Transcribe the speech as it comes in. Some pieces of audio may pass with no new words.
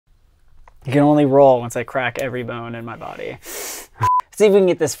You can only roll once I crack every bone in my body. Let's see if we can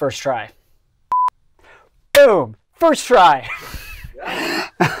get this first try. Boom! First try!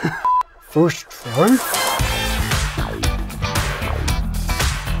 First try?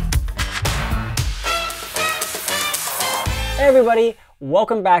 Hey everybody,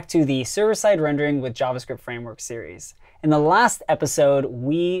 welcome back to the Server-Side Rendering with JavaScript Framework series. In the last episode,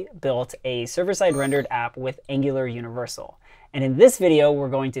 we built a server-side rendered app with Angular Universal. And in this video, we're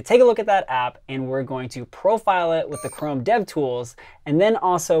going to take a look at that app and we're going to profile it with the ChromeDevTools and then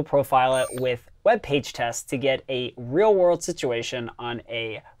also profile it with Webpagetest to get a real-world situation on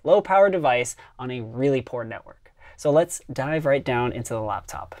a low-power device on a really poor network. So let's dive right down into the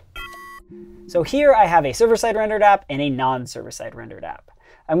laptop. So here I have a server-side rendered app and a non-server-side rendered app.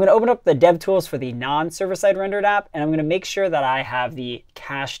 I'm going to open up the DevTools for the non-server-side rendered app, and I'm going to make sure that I have the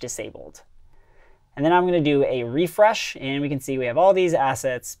cache disabled. And then I'm going to do a refresh, and we can see we have all these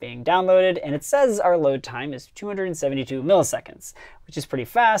assets being downloaded, and it says our load time is 272 milliseconds, which is pretty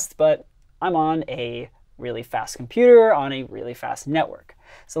fast, but I'm on a really fast computer on a really fast network.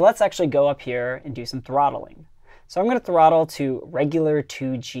 So let's actually go up here and do some throttling. So I'm going to throttle to regular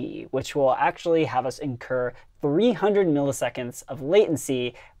 2G, which will actually have us incur 300 milliseconds of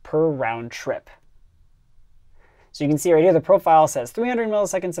latency per round trip. So you can see right here the profile says 300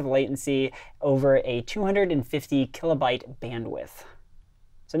 milliseconds of latency over a 250 kilobyte bandwidth.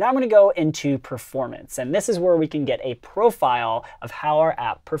 So now I'm going to go into performance, and this is where we can get a profile of how our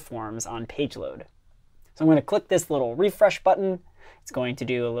app performs on page load. So I'm going to click this little refresh button. It's going to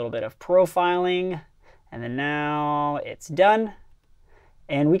do a little bit of profiling, and then now it's done.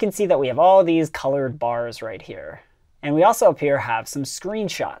 And we can see that we have all these colored bars right here. And we also up here have some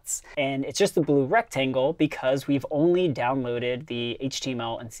screenshots. And it's just a blue rectangle because we've only downloaded the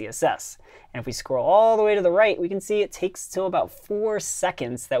HTML and CSS. And if we scroll all the way to the right, we can see it takes till about 4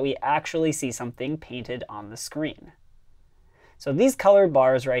 seconds that we actually see something painted on the screen. So these colored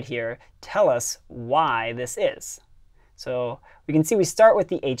bars right here tell us why this is. So we can see we start with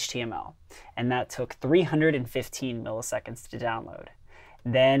the HTML, and that took 315 milliseconds to download.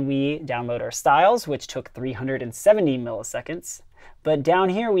 Then we download our styles, which took 370 milliseconds. But down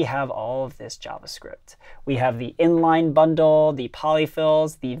here, we have all of this JavaScript. We have the inline bundle, the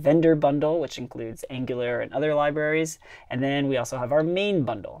polyfills, the vendor bundle, which includes Angular and other libraries. And then we also have our main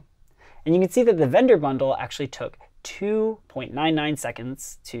bundle. And you can see that the vendor bundle actually took 2.99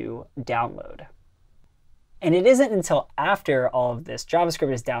 seconds to download. And it isn't until after all of this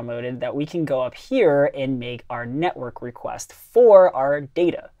JavaScript is downloaded that we can go up here and make our network request for our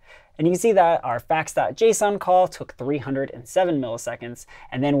data. And you can see that our fax.json call took 307 milliseconds.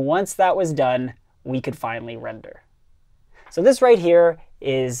 And then once that was done, we could finally render. So this right here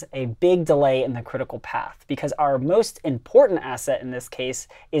is a big delay in the critical path because our most important asset in this case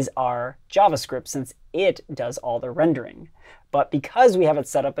is our JavaScript, since it does all the rendering. But because we have it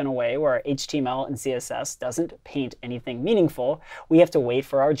set up in a way where our HTML and CSS doesn't paint anything meaningful, we have to wait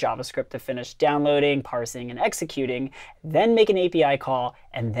for our JavaScript to finish downloading, parsing, and executing, then make an API call,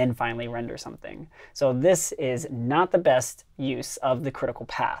 and then finally render something. So this is not the best use of the critical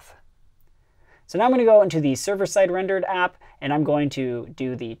path. So now I'm going to go into the server-side rendered app, and I'm going to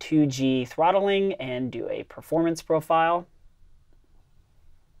do the 2G throttling and do a performance profile.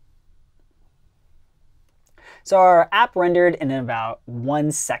 So our app rendered in about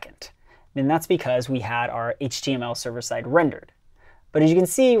 1 second. And that's because we had our HTML server-side rendered. But as you can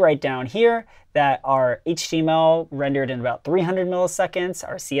see right down here, that our HTML rendered in about 300 milliseconds,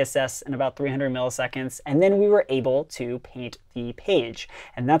 our CSS in about 300 milliseconds, and then we were able to paint the page.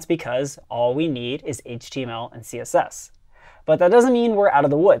 And that's because all we need is HTML and CSS. But that doesn't mean we're out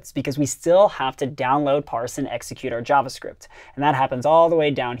of the woods, because we still have to download, parse, and execute our JavaScript. And that happens all the way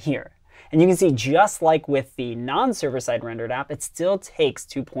down here. And you can see, just like with the non-server-side rendered app, it still takes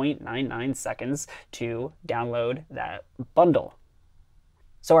 2.99 seconds to download that bundle.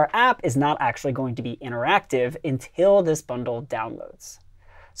 So our app is not actually going to be interactive until this bundle downloads.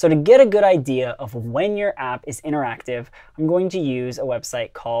 So to get a good idea of when your app is interactive, I'm going to use a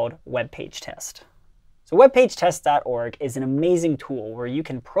website called Webpagetest. So webpagetest.org is an amazing tool where you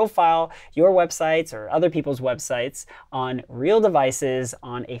can profile your websites or other people's websites on real devices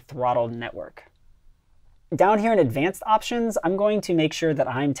on a throttled network. Down here in advanced options, I'm going to make sure that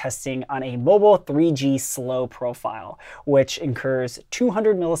I'm testing on a mobile 3G slow profile, which incurs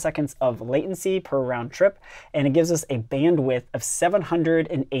 200 milliseconds of latency per round trip, and it gives us a bandwidth of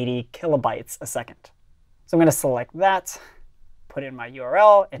 780 kilobytes a second. So I'm going to select that, put in my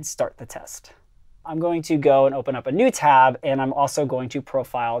URL, and start the test. I'm going to go and open up a new tab, and I'm also going to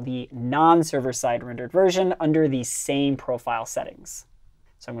profile the non-server-side rendered version under the same profile settings.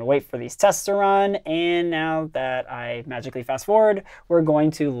 So I'm going to wait for these tests to run, and now that I magically fast forward, we're going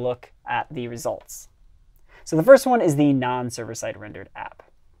to look at the results. So the first one is the non-server-side rendered app.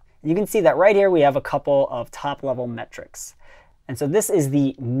 And you can see that right here we have a couple of top-level metrics. And so this is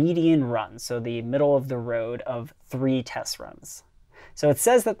the median run, so the middle of the road of 3 test runs. So it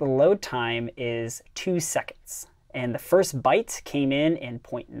says that the load time is 2 seconds. And the first byte came in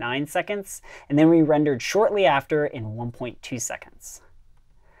 0.9 seconds, and then we rendered shortly after in 1.2 seconds.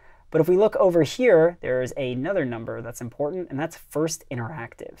 But if we look over here, there's another number that's important, and that's first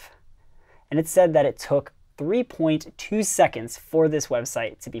interactive. And it said that it took 3.2 seconds for this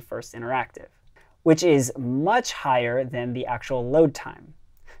website to be first interactive, which is much higher than the actual load time.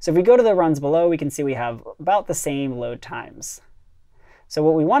 So if we go to the runs below, we can see we have about the same load times. So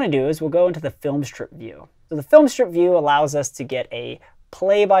what we want to do is we'll go into the film strip view. So the film strip view allows us to get a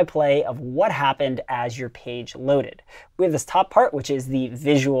play-by-play of what happened as your page loaded. We have this top part, which is the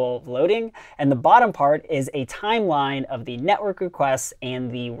visual loading, and the bottom part is a timeline of the network requests and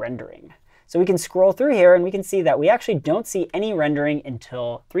the rendering. So we can scroll through here, and we can see that we actually don't see any rendering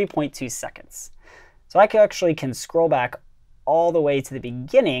until 3.2 seconds. So I actually can scroll back all the way to the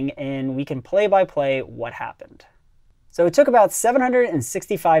beginning, and we can play-by-play what happened. So it took about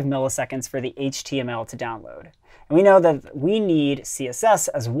 765 milliseconds for the HTML to download. And we know that we need CSS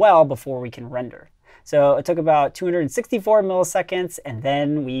as well before we can render. So it took about 264 milliseconds, and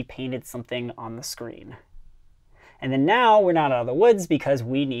then we painted something on the screen. And then now we're not out of the woods because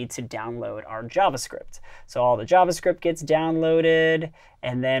we need to download our JavaScript. So all the JavaScript gets downloaded,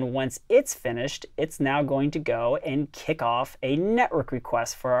 and then once it's finished, it's now going to go and kick off a network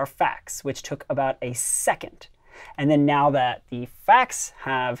request for our facts, which took about a second. And then now that the facts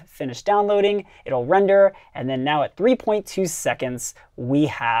have finished downloading, it'll render. And then now at 3.2 seconds, we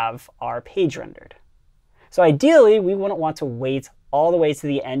have our page rendered. So ideally, we wouldn't want to wait all the way to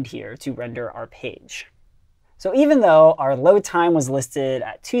the end here to render our page. So even though our load time was listed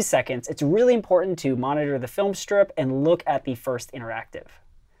at 2 seconds, it's really important to monitor the film strip and look at the first interactive.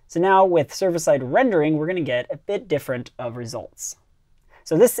 So now with server-side rendering, we're going to get a bit different of results.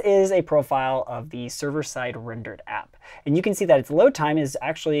 So this is a profile of the server-side rendered app. And you can see that its load time is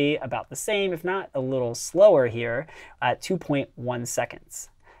actually about the same, if not a little slower here, at 2.1 seconds.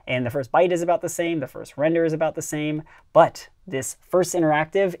 And the first byte is about the same, the first render is about the same, but this first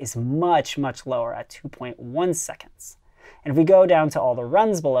interactive is much, much lower at 2.1 seconds. And if we go down to all the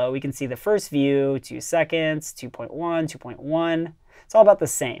runs below, we can see the first view, 2 seconds, 2.1, 2.1. It's all about the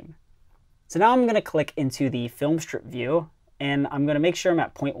same. So now I'm going to click into the film strip view, and I'm going to make sure I'm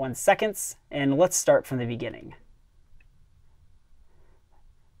at 0.1 seconds, and let's start from the beginning.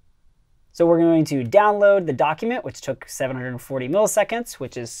 So we're going to download the document, which took 740 milliseconds,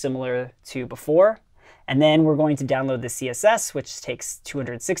 which is similar to before. And then we're going to download the CSS, which takes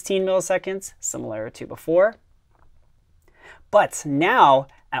 216 milliseconds, similar to before. But now,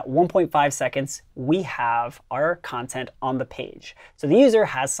 at 1.5 seconds, we have our content on the page. So the user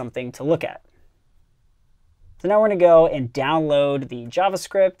has something to look at. So now we're going to go and download the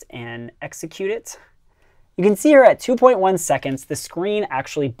JavaScript and execute it. You can see here at 2.1 seconds, the screen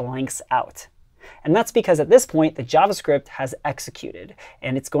actually blanks out. And that's because at this point, the JavaScript has executed,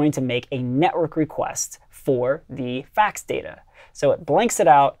 and it's going to make a network request for the facts data. So it blanks it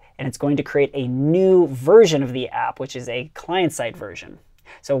out, and it's going to create a new version of the app, which is a client-side version.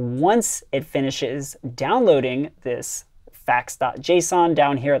 So once it finishes downloading this facts.json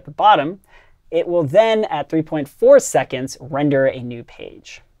down here at the bottom, it will then, at 3.4 seconds, render a new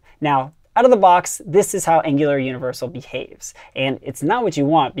page. Now, out of the box, this is how Angular Universal behaves. And it's not what you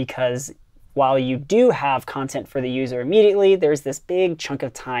want, because while you do have content for the user immediately, there's this big chunk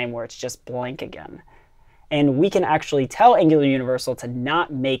of time where it's just blank again. And we can actually tell Angular Universal to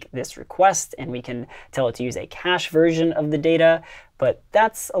not make this request, and we can tell it to use a cache version of the data. But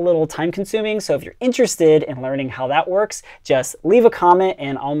that's a little time consuming. So if you're interested in learning how that works, just leave a comment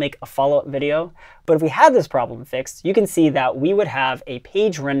and I'll make a follow-up video. But if we had this problem fixed, you can see that we would have a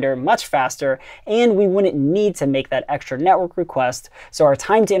page render much faster, and we wouldn't need to make that extra network request. So our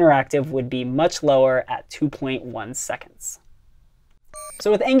time to interactive would be much lower at 2.1 seconds. So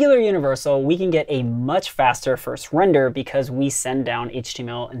with Angular Universal, we can get a much faster first render because we send down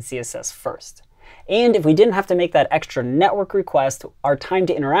HTML and CSS first. And if we didn't have to make that extra network request, our time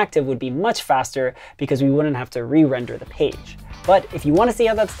to interactive would be much faster because we wouldn't have to re-render the page. But if you want to see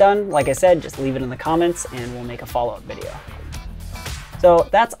how that's done, like I said, just leave it in the comments and we'll make a follow-up video. So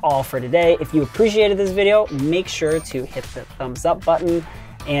that's all for today. If you appreciated this video, make sure to hit the thumbs up button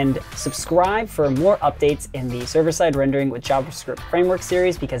and subscribe for more updates in the server-side rendering with JavaScript framework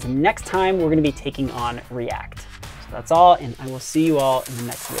series, because next time we're going to be taking on React. That's all, and I will see you all in the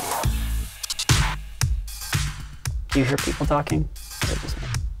next video. Do you hear people talking? Or is it just me?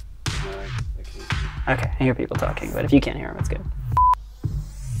 Okay, I hear people talking, but if you can't hear them, it's good.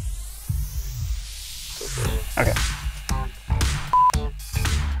 Okay.